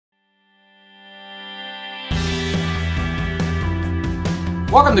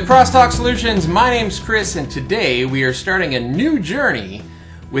Welcome to Crosstalk Solutions. My name's Chris, and today we are starting a new journey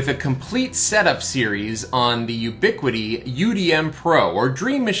with a complete setup series on the Ubiquiti UDM-Pro or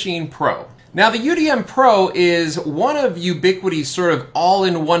Dream Machine Pro. Now, the UDM-Pro is one of Ubiquiti's sort of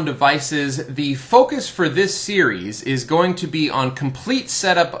all-in-one devices. The focus for this series is going to be on complete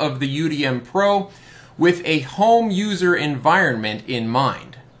setup of the UDM-Pro with a home user environment in mind.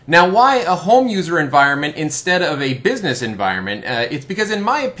 Now, why a home user environment instead of a business environment? It's because, in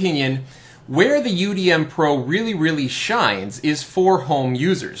my opinion, where the UDM-Pro really shines is for home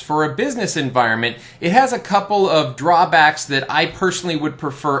users. For a business environment, it has a couple of drawbacks that I personally would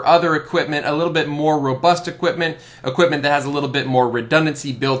prefer other equipment, a little bit more robust equipment that has a little bit more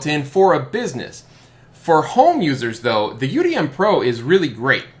redundancy built in for a business. For home users, though, the UDM-Pro is really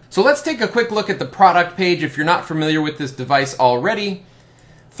great. So let's take a quick look at the product page if you're not familiar with this device already.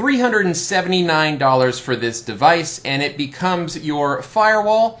 $379 for this device, and it becomes your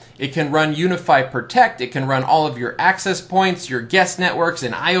firewall. It can run UniFi Protect. It can run all of your access points, your guest networks,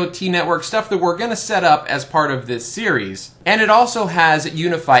 and IoT network stuff that we're going to set up as part of this series. And it also has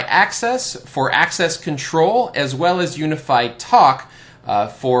UniFi Access for access control, as well as UniFi Talk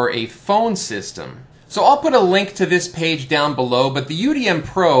for a phone system. So I'll put a link to this page down below, but the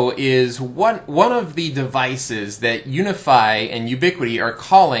UDM-Pro is one of the devices that UniFi and Ubiquiti are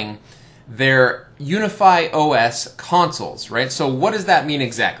calling their UniFi OS consoles, right? So what does that mean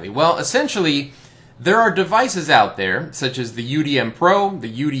exactly? Well, essentially, there are devices out there, such as the UDM-Pro,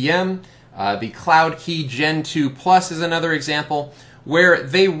 the UDM, the Cloud Key Gen 2 Plus is another example, where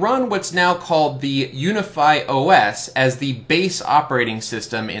they run what's now called the UniFi OS as the base operating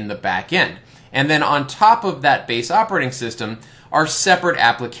system in the back end. And then on top of that base operating system are separate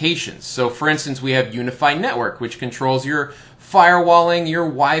applications. So for instance, we have UniFi Network, which controls your firewalling, your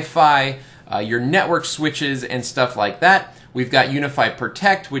Wi-Fi, your network switches, and stuff like that. We've got UniFi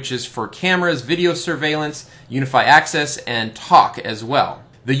Protect, which is for cameras, video surveillance, UniFi Access, and Talk as well.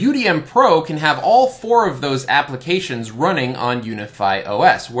 The UDM-Pro can have all four of those applications running on UniFi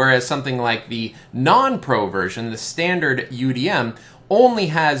OS, whereas something like the non-Pro version, the standard UDM, only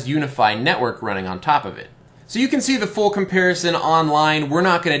has UniFi Network running on top of it. So you can see the full comparison online. We're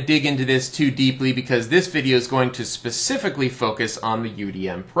not going to dig into this too deeply because this video is going to specifically focus on the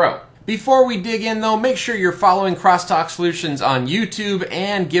UDM-Pro. Before we dig in though, make sure you're following Crosstalk Solutions on YouTube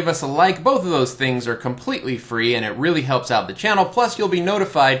and give us a like. Both of those things are completely free and it really helps out the channel. Plus you'll be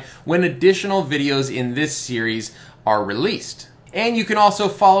notified when additional videos in this series are released. And you can also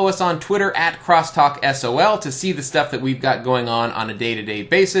follow us on Twitter at CrosstalkSOL to see the stuff that we've got going on a day-to-day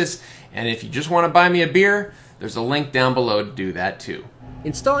basis. And if you just want to buy me a beer, there's a link down below to do that too.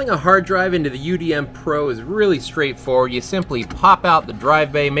 Installing a hard drive into the UDM-Pro is really straightforward. You simply pop out the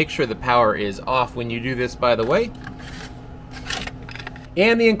drive bay, make sure the power is off when you do this, by the way.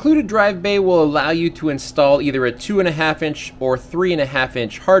 And the included drive bay will allow you to install either a 2.5-inch or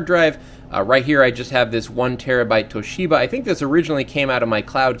 3.5-inch hard drive. Right here I just have this 1 terabyte Toshiba. I think this originally came out of my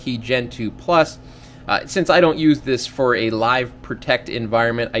Cloud Key Gen 2 Plus. Since I don't use this for a live Protect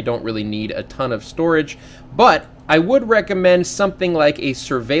environment, I don't really need a ton of storage. But I would recommend something like a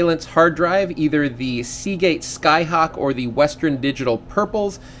surveillance hard drive, either the Seagate Skyhawk or the Western Digital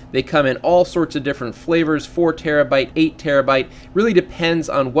Purples. They come in all sorts of different flavors, 4 terabyte, 8 terabyte. Really depends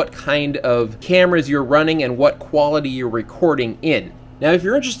on what kind of cameras you're running and what quality you're recording in. Now, if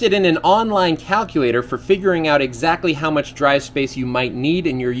you're interested in an online calculator for figuring out exactly how much drive space you might need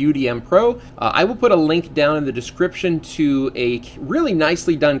in your UDM-Pro, I will put a link down in the description to a really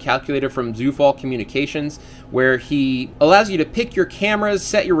nicely done calculator from Zufall Communications, where he allows you to pick your cameras,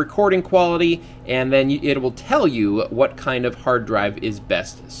 set your recording quality, and then it will tell you what kind of hard drive is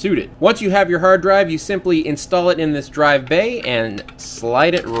best suited. Once you have your hard drive, you simply install it in this drive bay and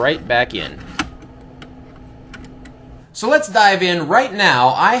slide it right back in. So let's dive in. Right now,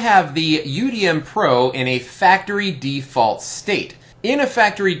 I have the UDM-Pro in a factory default state. In a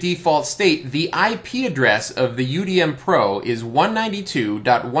factory default state, the IP address of the UDM-Pro is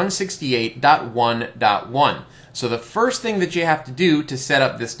 192.168.1.1. So the first thing that you have to do to set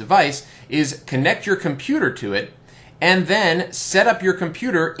up this device is connect your computer to it, and then set up your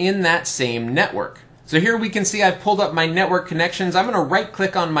computer in that same network. So here we can see I've pulled up my network connections. I'm going to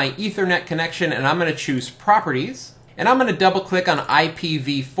right-click on my Ethernet connection, and I'm going to choose Properties. And I'm going to double click on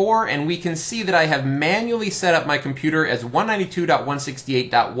IPv4 and we can see that I have manually set up my computer as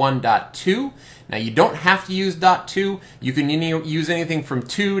 192.168.1.2. Now you don't have to use .2. You can use anything from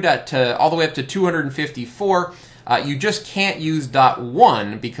 2 to all the way up to 254. You just can't use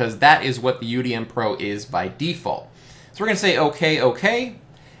 .1 because that is what the UDM-Pro is by default. So we're going to say OK, OK.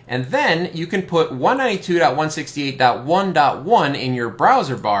 And then you can put 192.168.1.1 in your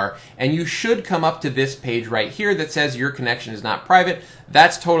browser bar, and you should come up to this page right here that says your connection is not private.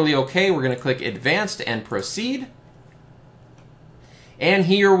 That's totally okay. We're going to click Advanced and Proceed. And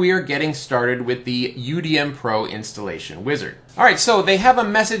here we are getting started with the UDM-Pro installation wizard. All right, so they have a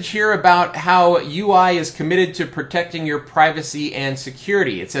message here about how UI is committed to protecting your privacy and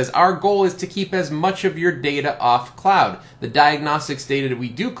security. It says, our goal is to keep as much of your data off cloud. The diagnostics data that we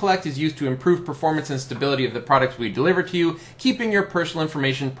do collect is used to improve performance and stability of the products we deliver to you, keeping your personal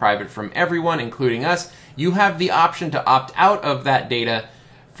information private from everyone, including us. You have the option to opt out of that data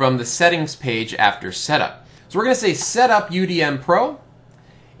from the settings page after setup. So we're going to say Setup UDM-Pro.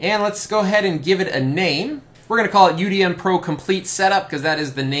 And let's go ahead and give it a name. We're going to call it UDM-Pro Complete Setup because that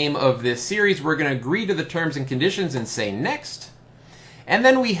is the name of this series. We're going to agree to the terms and conditions and say Next. And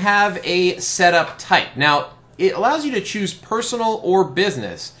then we have a setup type. Now, it allows you to choose personal or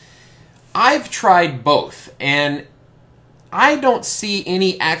business. I've tried both, and I don't see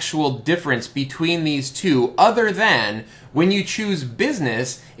any actual difference between these two other than when you choose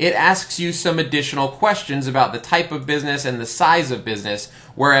business, it asks you some additional questions about the type of business and the size of business,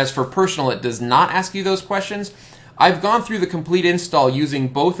 whereas for personal, it does not ask you those questions. I've gone through the complete install using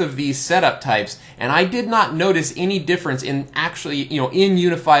both of these setup types, and I did not notice any difference in actually, in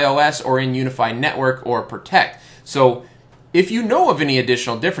UniFi OS or in UniFi Network or Protect. So if you know of any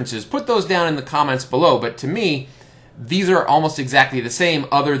additional differences, put those down in the comments below, but to me, these are almost exactly the same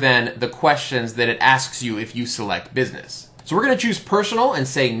other than the questions that it asks you if you select business. So we're going to choose personal and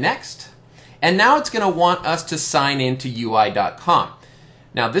say Next. And now it's going to want us to sign into UI.com.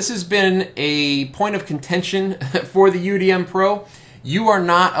 Now this has been a point of contention for the UDM-Pro. You are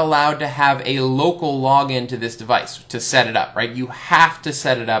not allowed to have a local login to this device to set it up, right? You have to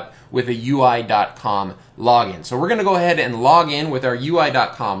set it up with a UI.com login. So we're going to go ahead and log in with our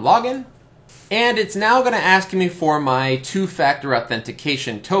UI.com login. And it's now going to ask me for my two-factor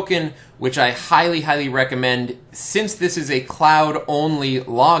authentication token, which I highly, highly recommend. Since this is a cloud-only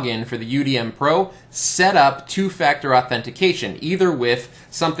login for the UDM-Pro, set up two-factor authentication, either with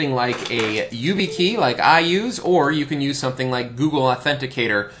something like a YubiKey, like I use, or you can use something like Google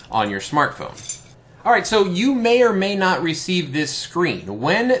Authenticator on your smartphone. All right, so you may or may not receive this screen.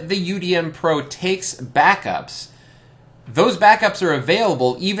 When the UDM-Pro takes backups, those backups are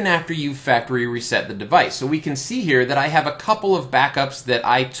available even after you factory reset the device. So we can see here that I have a couple of backups that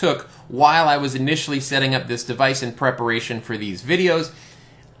I took while I was initially setting up this device in preparation for these videos.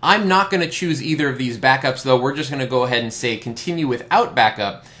 I'm not going to choose either of these backups though. We're just going to go ahead and say continue without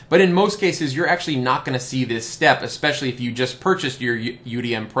backup. But in most cases, you're actually not going to see this step, especially if you just purchased your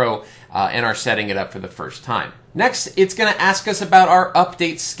UDM-Pro and are setting it up for the first time. Next, it's going to ask us about our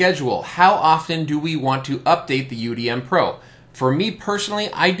update schedule. How often do we want to update the UDM-Pro? For me personally,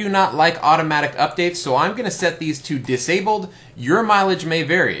 I do not like automatic updates, so I'm going to set these to disabled. Your mileage may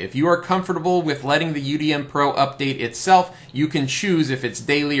vary. If you are comfortable with letting the UDM-Pro update itself, you can choose if it's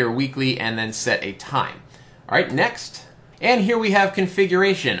daily or weekly and then set a time. All right, next. And here we have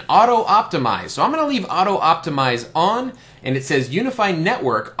configuration, auto optimize. So I'm going to leave auto optimize on, and it says UniFi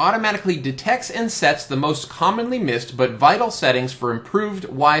Network automatically detects and sets the most commonly missed but vital settings for improved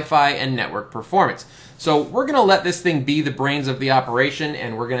Wi-Fi and network performance. So we're going to let this thing be the brains of the operation,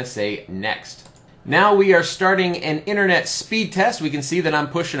 and we're going to say next. Now we are starting an internet speed test. We can see that I'm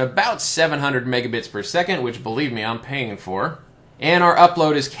pushing about 700 megabits per second, which believe me, I'm paying for. And our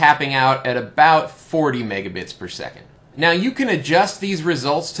upload is capping out at about 40 megabits per second. Now you can adjust these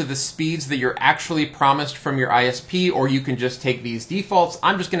results to the speeds that you're actually promised from your ISP, or you can just take these defaults.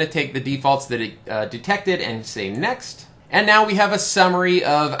 I'm just going to take the defaults that it detected and say next. And now we have a summary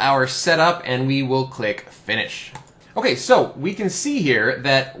of our setup, and we will click finish. Okay, so we can see here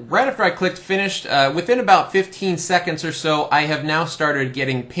that right after I clicked finished, within about 15 seconds or so, I have now started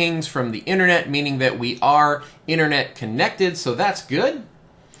getting pings from the internet, meaning that we are internet connected, so that's good.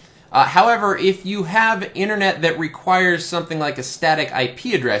 However, if you have internet that requires something like a static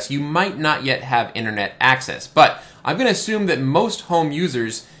IP address, you might not yet have internet access. But I'm going to assume that most home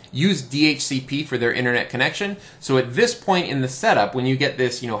users use DHCP for their internet connection. So at this point in the setup, when you get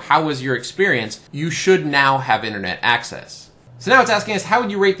this, how was your experience, you should now have internet access. So now it's asking us, how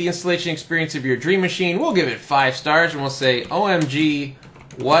would you rate the installation experience of your Dream Machine? We'll give it 5 stars, and we'll say, OMG,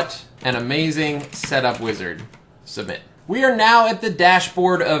 what an amazing setup wizard. Submit. We are now at the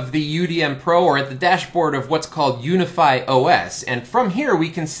dashboard of the UDM-Pro, or at the dashboard of what's called UniFi OS. And from here we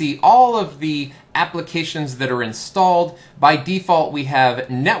can see all of the applications that are installed. By default we have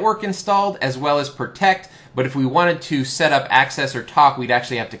Network installed as well as Protect, but if we wanted to set up Access or Talk, we'd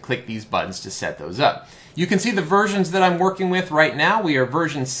actually have to click these buttons to set those up. You can see the versions that I'm working with right now. We are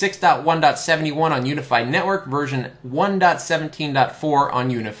version 6.1.71 on UniFi Network, version 1.17.4 on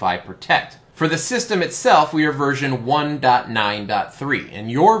UniFi Protect. For the system itself, we are version 1.9.3,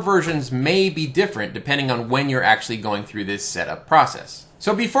 and your versions may be different depending on when you're actually going through this setup process.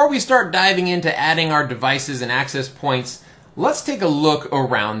 So before we start diving into adding our devices and access points, let's take a look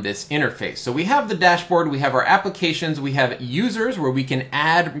around this interface. So we have the dashboard, we have our applications, we have users where we can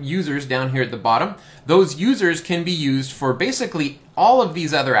add users down here at the bottom. Those users can be used for basically all of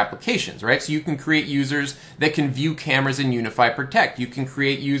these other applications, right? So you can create users that can view cameras in UniFi Protect. You can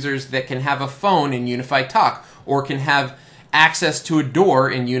create users that can have a phone in UniFi Talk or can have access to a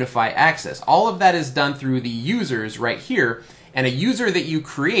door in UniFi Access. All of that is done through the users right here. And a user that you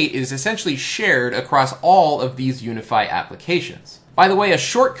create is essentially shared across all of these UniFi applications. By the way, a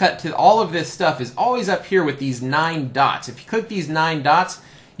shortcut to all of this stuff is always up here with these 9 dots. If you click these 9 dots,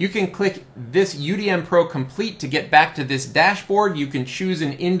 you can click this UDM-Pro Complete to get back to this dashboard. You can choose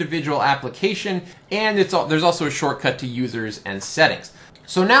an individual application, and there's also a shortcut to users and settings.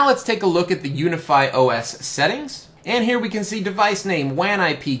 So now let's take a look at the UniFi OS settings. And here we can see device name, WAN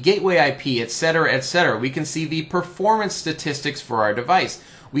IP, gateway IP, etc., etc. We can see the performance statistics for our device.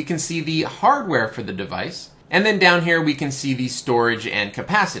 We can see the hardware for the device. And then down here we can see the storage and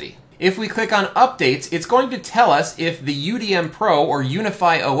capacity. If we click on updates, it's going to tell us if the UDM-Pro or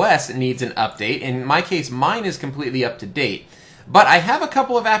UniFi OS needs an update. In my case, mine is completely up to date. But I have a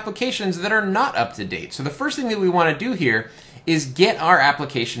couple of applications that are not up to date. So the first thing that we want to do here is get our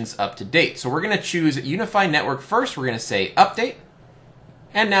applications up to date. So we're going to choose UniFi Network first. We're going to say update.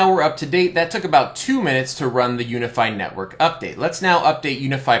 And now we're up to date. That took about 2 minutes to run the UniFi Network update. Let's now update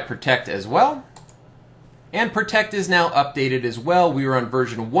UniFi Protect as well. And Protect is now updated as well. We are on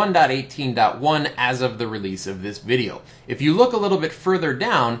version 1.18.1 as of the release of this video. If you look a little bit further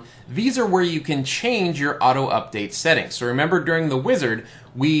down, these are where you can change your auto update settings. So remember, during the wizard,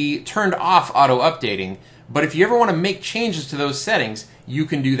 we turned off auto updating. But if you ever want to make changes to those settings, you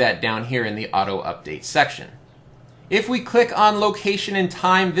can do that down here in the auto update section. If we click on location and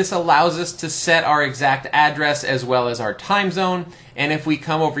time, this allows us to set our exact address as well as our time zone. And if we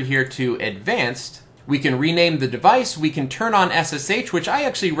come over here to advanced, we can rename the device. We can turn on SSH, which I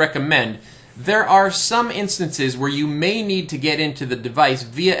actually recommend. There are some instances where you may need to get into the device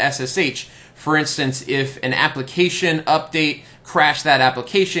via SSH. For instance, if an application update crashed that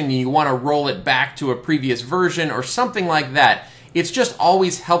application and you want to roll it back to a previous version or something like that, it's just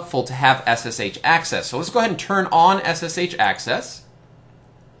always helpful to have SSH access. So let's go ahead and turn on SSH access.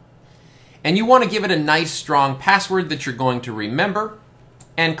 And you want to give it a nice strong password that you're going to remember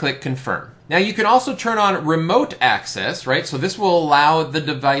and click confirm. Now you can also turn on remote access, right? So this will allow the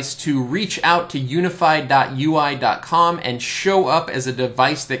device to reach out to unifi.ui.com and show up as a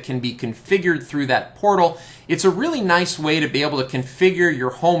device that can be configured through that portal. It's a really nice way to be able to configure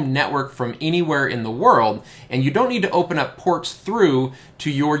your home network from anywhere in the world, and you don't need to open up ports through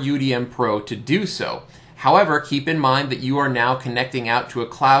to your UDM-Pro to do so. However, keep in mind that you are now connecting out to a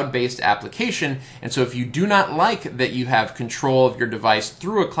cloud-based application, and so if you do not like that you have control of your device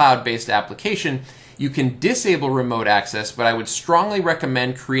through a cloud-based application, you can disable remote access, but I would strongly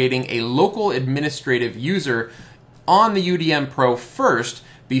recommend creating a local administrative user on the UDM-Pro first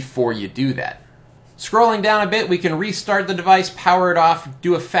before you do that. Scrolling down a bit, we can restart the device, power it off,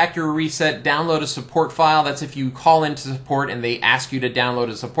 do a factory reset, download a support file. That's if you call into support and they ask you to download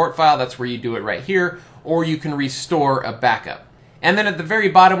a support file, that's where you do it right here. Or you can restore a backup. And then at the very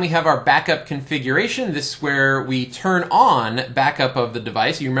bottom we have our backup configuration. This is where we turn on backup of the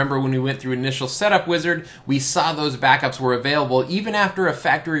device. You remember when we went through initial setup wizard, we saw those backups were available even after a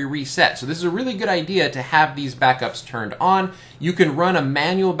factory reset. So this is a really good idea to have these backups turned on. You can run a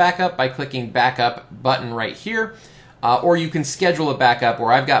manual backup by clicking backup button right here, or you can schedule a backup,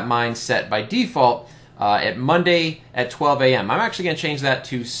 or I've got mine set by default at Monday at 12 a.m. I'm actually going to change that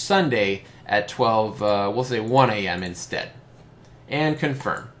to Sunday at 12, we'll say 1 a.m. instead. And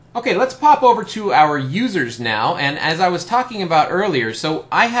confirm. Okay, let's pop over to our users now, and as I was talking about earlier, so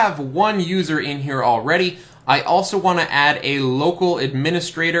I have one user in here already. I also want to add a local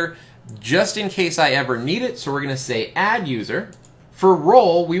administrator just in case I ever need it, so we're going to say add user. For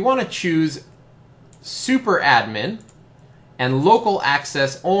role, we want to choose super admin and local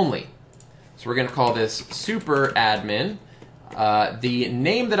access only. So we're going to call this super admin. The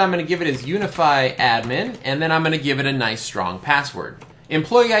name that I'm going to give it is UniFi admin, and then I'm going to give it a nice strong password.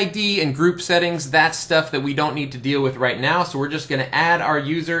 Employee ID and group settings, that's stuff that we don't need to deal with right now, so we're just going to add our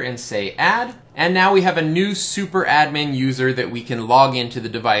user and say add. And now we have a new super admin user that we can log into the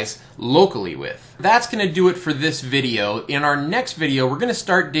device locally with. That's going to do it for this video. In our next video, we're going to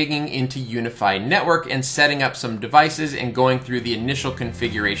start digging into UniFi Network and setting up some devices and going through the initial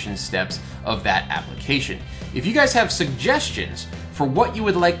configuration steps of that application. If you guys have suggestions for what you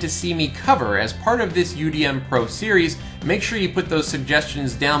would like to see me cover as part of this UDM-Pro series, make sure you put those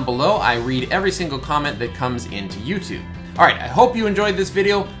suggestions down below. I read every single comment that comes into YouTube. Alright, I hope you enjoyed this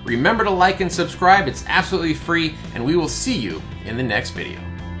video. Remember to like and subscribe, it's absolutely free, and we will see you in the next video.